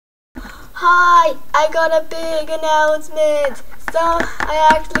Hi, I got a big announcement. So I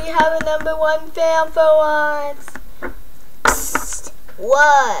actually have a #1 fan for once. Psst,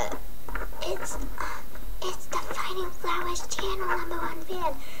 what? It's the Fighting Flowers channel #1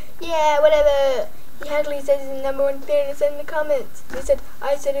 fan. Yeah, whatever. He actually says he's the #1 fan. It's in the comments. He said,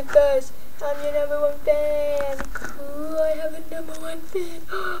 I said it first. I'm your #1 fan. Cool, I have a #1 fan.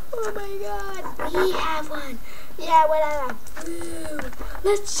 Oh my god. We have one. Yeah, whatever. Woo.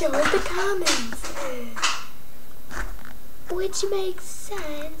 Let's show us the comments. Which makes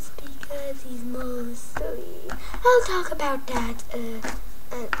sense because he's mostly. I'll talk about that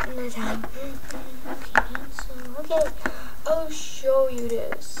another time. Okay, I'll show you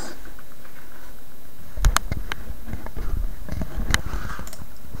this.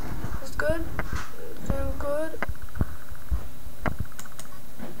 It's good. Sound good.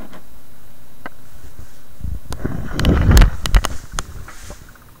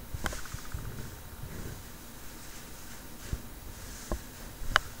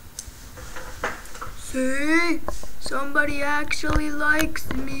 See? Somebody actually likes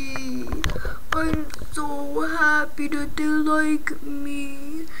me. I'm so happy that they like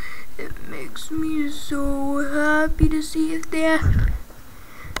me. It makes me so happy to see if they're...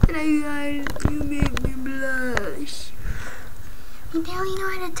 And you make me blush. You barely know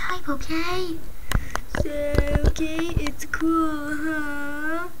how to type, okay? So, okay, it's cool,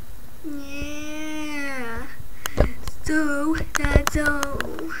 huh? Yeah. So, that's all.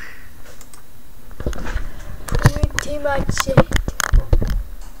 Pretty much it.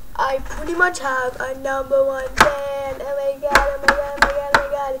 I pretty much have a #1 fan. Oh my god, oh my god, oh my god, oh my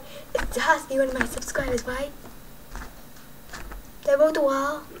god. It has to be one of my subscribers, right? They broke the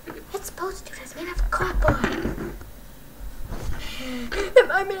wall. It's supposed to do this. Made out of cardboard.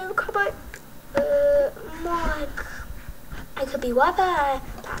 I made out of cardboard. Mark. I could be what?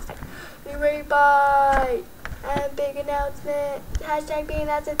 Plastic. Anyway, bye. And big announcement. Hashtag big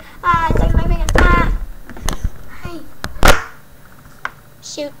announcement. It's like my finger. Hey.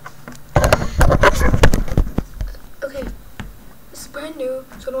 Shoot. Okay. This is brand new,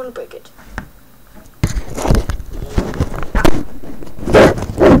 so I don't want to break it.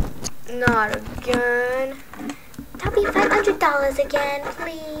 Not again. That'll be $500 again,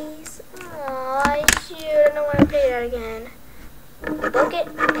 please. Aw, shoot. I don't want to pay that again. You broke it,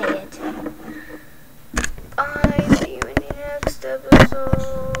 pay it. Bye. See you in the next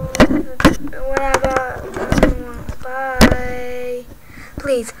episode. Whatever. Bye.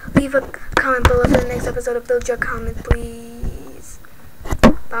 Please, leave a comment below for the next episode. Upload your comment, please.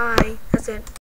 Bye. That's it.